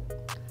again,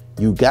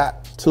 you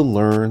got to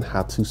learn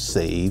how to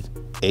save,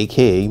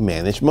 AKA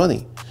manage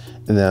money.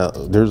 And now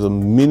there's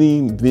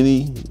many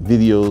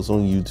videos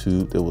on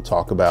YouTube that will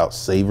talk about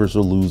savers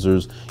or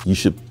losers. You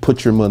should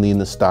put your money in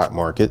the stock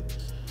market.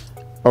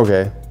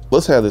 Okay,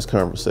 let's have this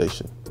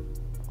conversation.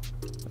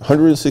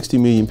 160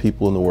 million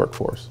people in the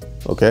workforce,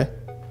 okay?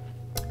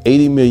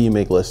 80 million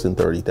make less than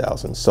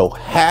 30,000. So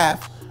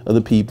half of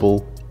the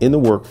people in the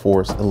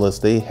workforce, unless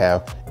they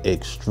have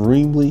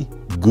extremely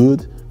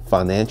good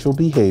financial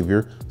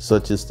behavior,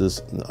 such as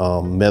this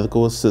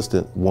medical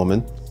assistant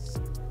woman,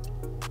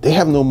 they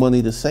have no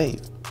money to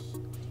save.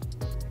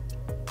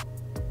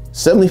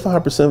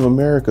 75% of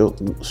America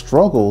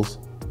struggles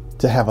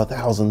to have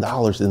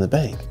 $1,000 in the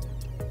bank.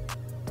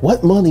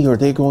 What money are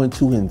they going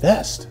to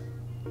invest?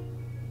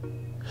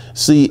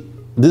 See,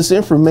 this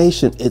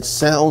information, it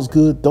sounds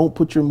good. Don't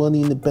put your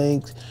money in the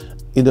bank,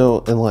 you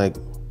know, and like,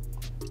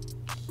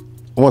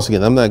 once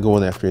again, I'm not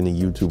going after any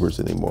YouTubers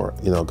anymore,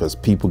 you know, because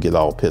people get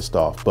all pissed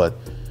off. But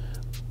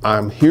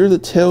I'm here to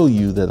tell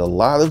you that a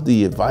lot of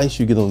the advice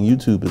you get on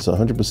YouTube is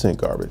 100%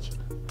 garbage.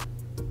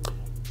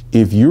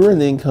 If you're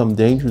in income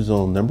danger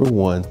zone number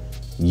 1,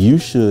 you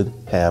should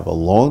have a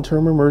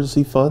long-term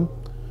emergency fund.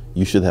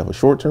 You should have a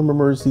short-term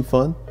emergency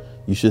fund.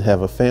 You should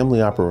have a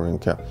family operating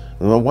account.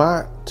 And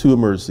why 2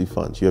 emergency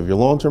funds? You have your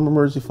long-term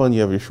emergency fund,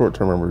 you have your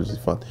short-term emergency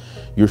fund.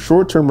 Your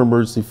short-term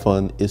emergency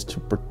fund is to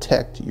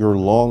protect your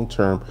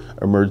long-term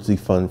emergency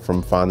fund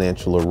from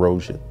financial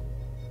erosion.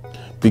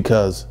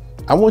 Because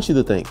I want you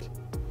to think,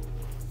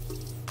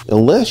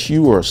 unless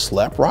you are a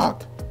slap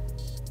rock,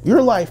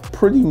 your life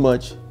pretty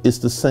much is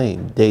the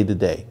same day to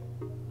day.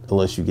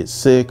 Unless you get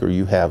sick or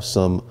you have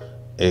some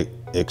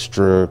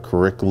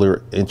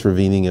extracurricular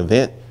intervening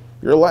event,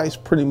 your life's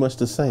pretty much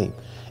the same.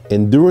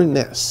 And during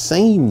that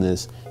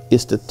sameness,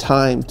 it's the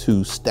time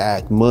to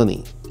stack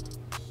money.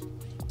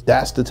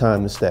 That's the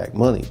time to stack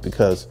money,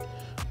 because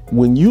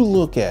when you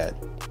look at,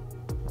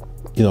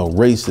 you know,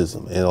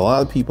 racism, and a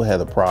lot of people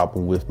had a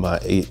problem with my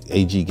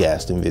A.G.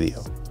 Gaston video.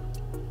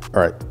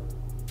 All right.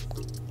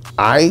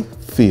 I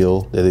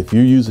feel that if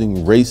you're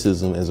using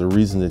racism as a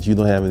reason that you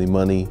don't have any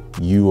money,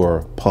 you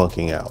are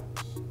punking out.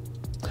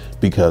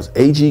 Because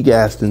A.G.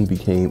 Gaston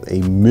became a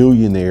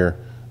millionaire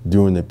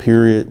during the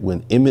period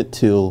when Emmett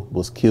Till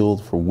was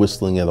killed for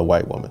whistling at a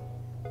white woman.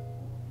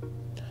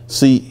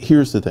 See,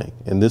 here's the thing,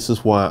 and this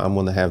is why I'm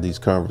going to have these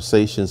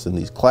conversations and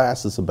these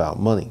classes about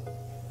money.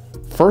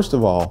 First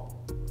of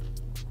all,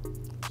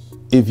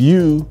 if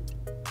you,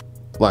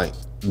 like,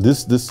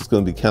 this is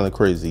going to be kind of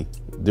crazy.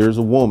 There's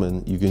a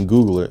woman, you can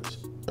Google it,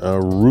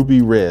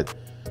 Ruby Red.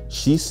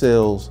 She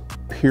sells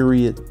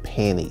period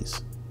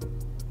panties.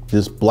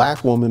 This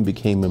black woman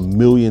became a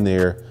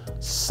millionaire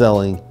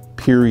selling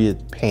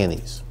period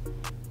panties.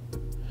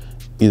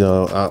 You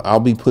know, I'll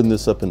be putting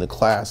this up in the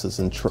classes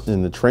and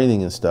in the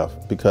training and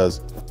stuff,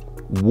 because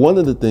one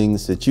of the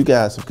things that you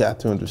guys have got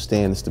to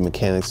understand is the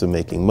mechanics of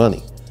making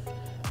money.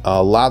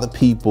 A lot of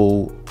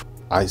people,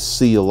 I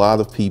see a lot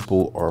of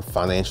people are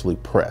financially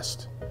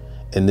pressed.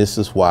 And this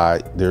is why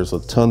there's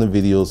a ton of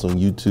videos on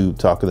YouTube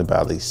talking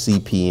about a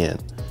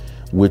CPN,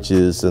 which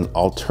is an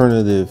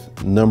alternative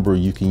number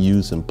you can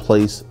use in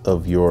place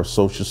of your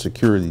Social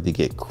Security to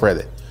get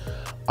credit.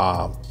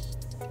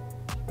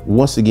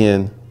 Once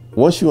again,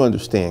 once you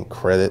understand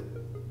credit,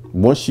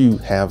 once you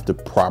have the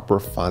proper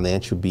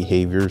financial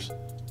behaviors,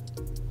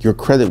 your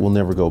credit will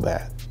never go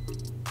bad.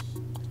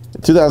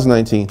 In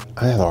 2019,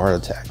 I had a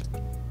heart attack.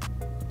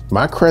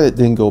 My credit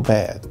didn't go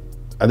bad.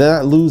 I did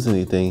not lose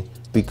anything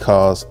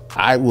because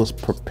I was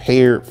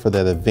prepared for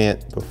that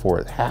event before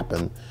it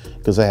happened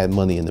because I had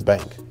money in the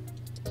bank.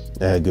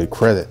 I had good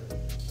credit.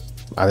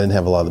 I didn't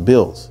have a lot of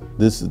bills.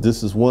 This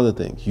is one of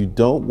the things. You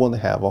don't want to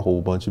have a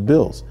whole bunch of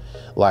bills.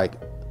 Like,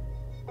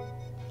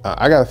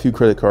 I got a few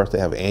credit cards that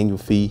have an annual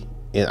fee,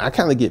 and I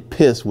kind of get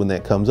pissed when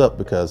that comes up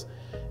because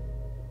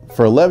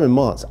for 11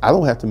 months, I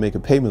don't have to make a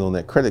payment on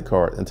that credit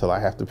card until I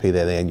have to pay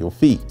that annual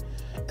fee.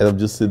 And I'm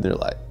just sitting there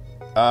like,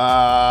 am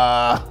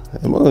I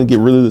gonna get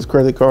rid of this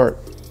credit card?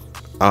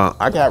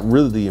 I got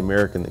rid of the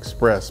American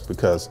Express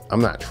because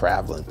I'm not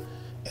traveling,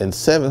 and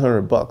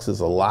 $700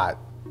 is a lot.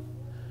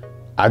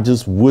 I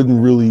just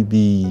wouldn't really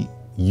be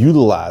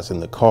utilizing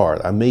the card.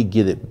 I may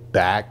get it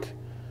back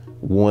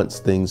once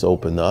things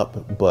open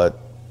up, but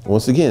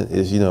once again,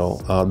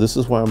 this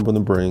is why I'm going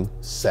to bring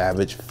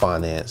Savage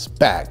Finance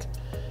back,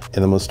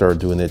 and I'm going to start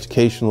doing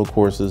educational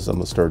courses. I'm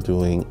going to start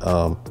doing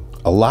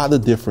a lot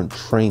of different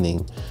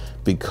training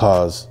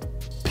because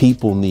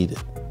people need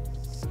it.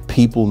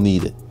 People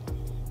need it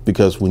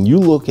because when you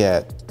look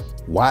at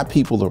why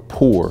people are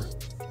poor,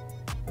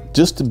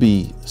 just to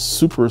be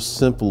super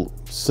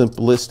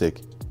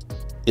simplistic,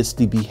 it's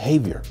the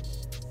behavior.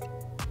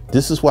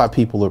 This is why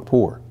people are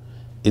poor.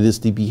 It is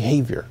the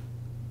behavior.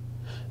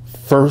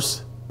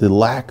 First, the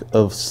lack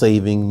of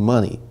saving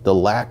money, the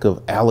lack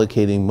of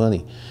allocating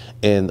money.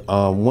 And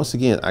once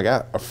again, I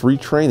got a free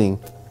training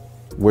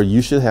where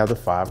you should have the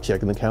 5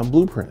 checking account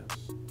blueprint.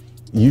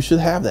 You should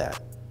have that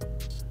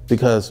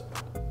because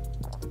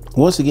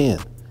once again,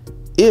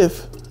 and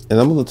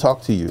I'm going to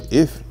talk to you,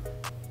 if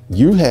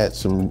you had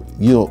some,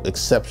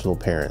 exceptional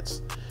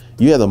parents,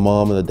 you had a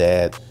mom and a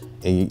dad,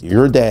 and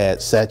your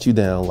dad sat you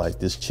down like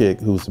this chick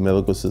who was the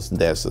medical assistant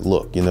dad said,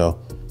 look,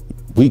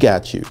 we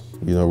got you,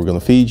 we're going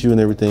to feed you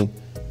and everything.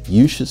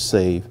 You should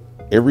save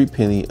every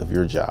penny of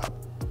your job.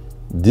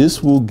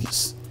 This will,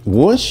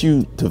 once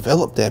you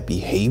develop that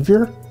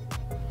behavior,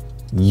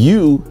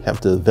 you have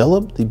to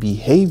develop the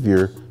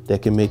behavior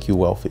that can make you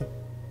wealthy.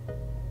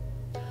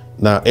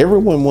 Now,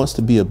 everyone wants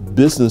to be a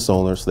business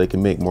owner so they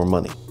can make more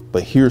money.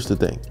 But here's the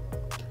thing.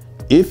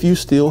 If you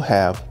still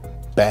have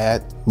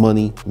bad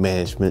money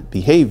management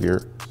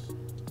behavior,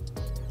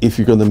 if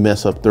you're going to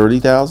mess up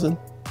 30,000,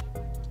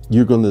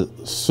 you're going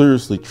to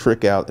seriously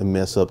trick out and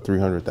mess up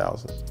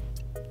 300,000.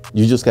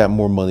 You just got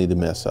more money to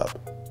mess up.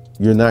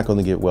 You're not going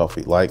to get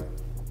wealthy. Like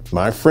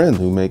my friend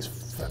who makes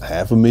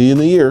 $500,000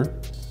 a year,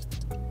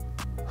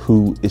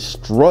 who is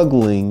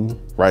struggling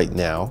right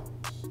now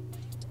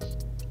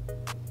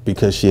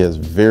because she has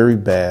very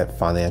bad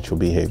financial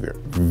behavior,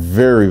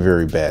 very,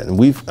 very bad. And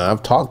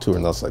I've talked to her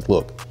and I was like,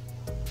 look,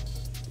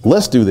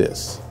 let's do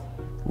this.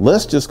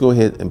 Let's just go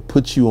ahead and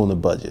put you on a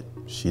budget.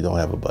 She don't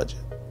have a budget.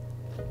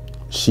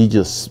 She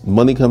just,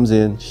 money comes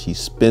in, she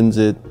spends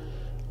it.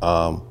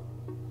 I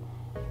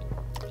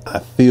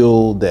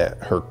feel that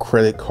her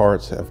credit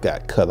cards have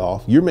got cut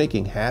off. You're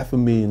making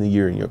 $500,000 a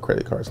year and your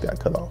credit cards got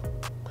cut off.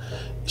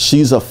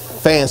 She's a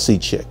fancy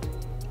chick.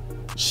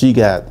 She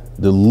got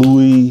the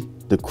Louis,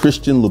 the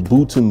Christian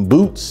Louboutin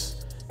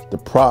boots, the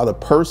Prada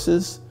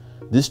purses.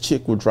 This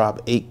chick will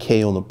drop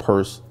 $8K on a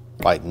purse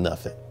like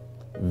nothing.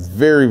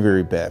 Very,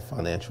 very bad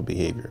financial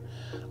behavior.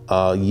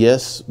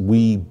 Yes,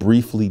 we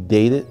briefly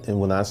dated, and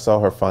when I saw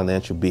her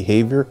financial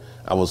behavior,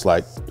 I was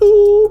like,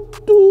 doop,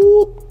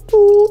 doop,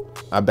 doop.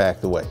 I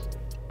backed away.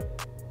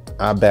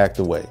 I backed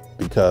away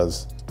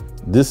because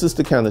this is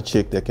the kind of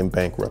chick that can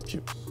bankrupt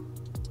you.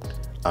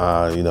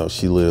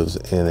 She lives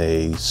in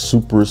a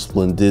super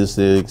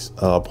splendid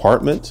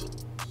apartment.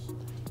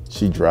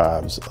 She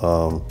drives,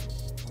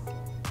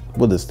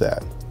 what is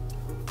that?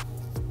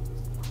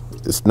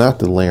 It's not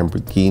the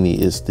Lamborghini,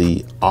 it's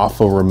the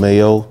Alfa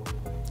Romeo.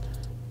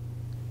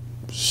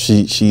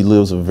 She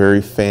lives a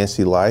very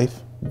fancy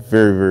life,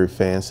 very, very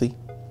fancy.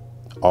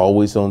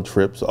 Always on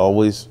trips,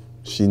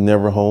 she's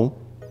never home.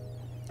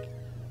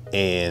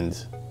 And,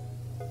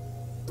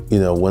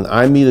 when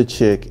I meet a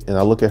chick and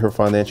I look at her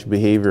financial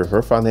behavior, if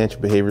her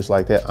financial behavior is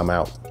like that, I'm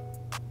out.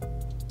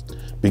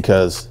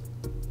 Because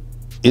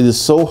it is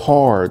so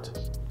hard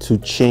to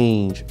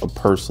change a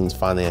person's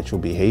financial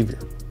behavior.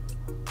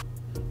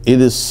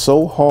 It is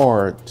so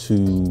hard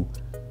to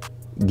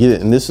get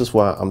it. And this is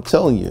why I'm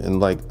telling you,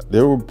 and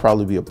there will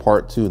probably be a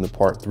part 2 and a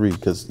part 3,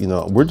 because,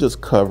 we're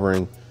just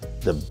covering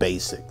the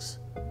basics,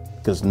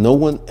 because no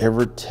one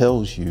ever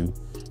tells you,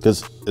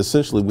 because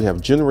essentially we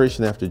have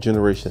generation after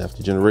generation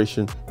after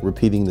generation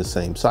repeating the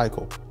same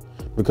cycle,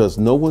 because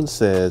no one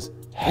says,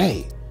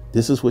 hey,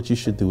 this is what you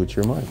should do with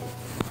your money.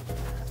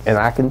 And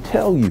I can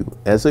tell you,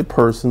 as a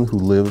person who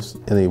lives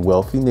in a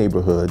wealthy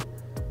neighborhood,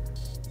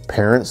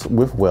 parents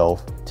with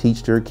wealth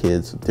teach their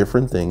kids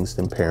different things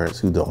than parents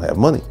who don't have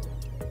money.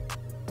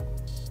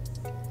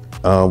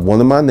 One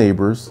of my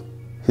neighbors,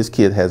 his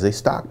kid has a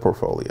stock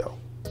portfolio,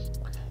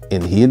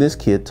 and he and his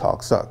kid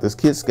talk stock. This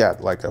kid's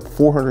got like a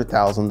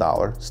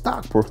 $400,000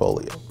 stock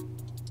portfolio.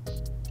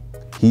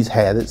 He's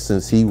had it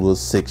since he was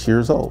 6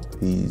 years old.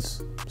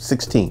 He's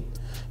 16.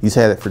 He's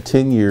had it for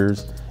 10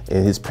 years,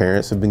 and his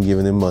parents have been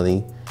giving him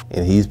money,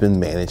 and he's been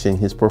managing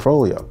his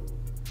portfolio.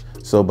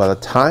 So by the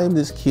time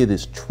this kid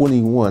is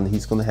 21,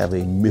 he's going to have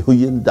 $1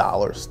 million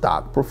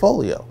stock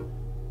portfolio.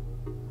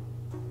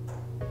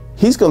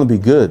 He's going to be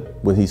good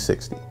when he's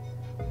 60,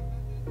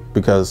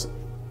 because,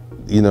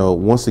 you know,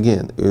 once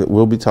again,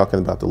 we'll be talking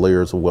about the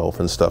layers of wealth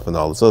and stuff and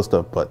all this other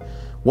stuff. But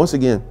once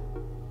again,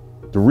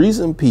 the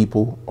reason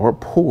people are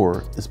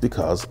poor is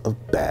because of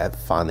bad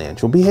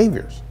financial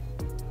behaviors.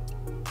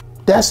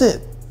 That's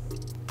it.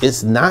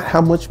 It's not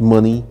how much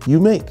money you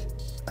make.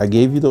 I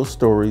gave you those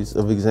stories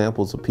of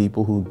examples of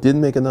people who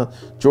didn't make enough.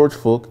 George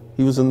Foote,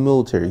 he was in the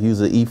military. He was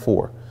an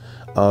E4,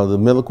 the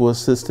medical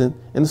assistant,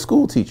 and the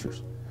school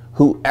teachers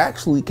who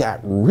actually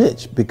got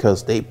rich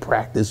because they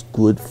practiced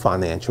good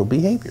financial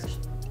behaviors.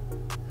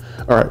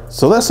 All right,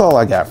 so that's all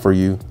I got for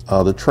you.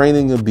 The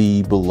training will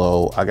be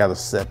below. I got to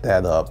set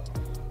that up,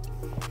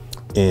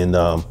 and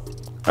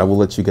I will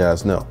let you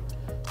guys know.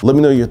 Let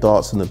me know your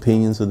thoughts and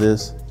opinions of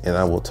this, and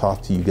I will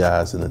talk to you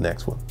guys in the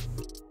next one.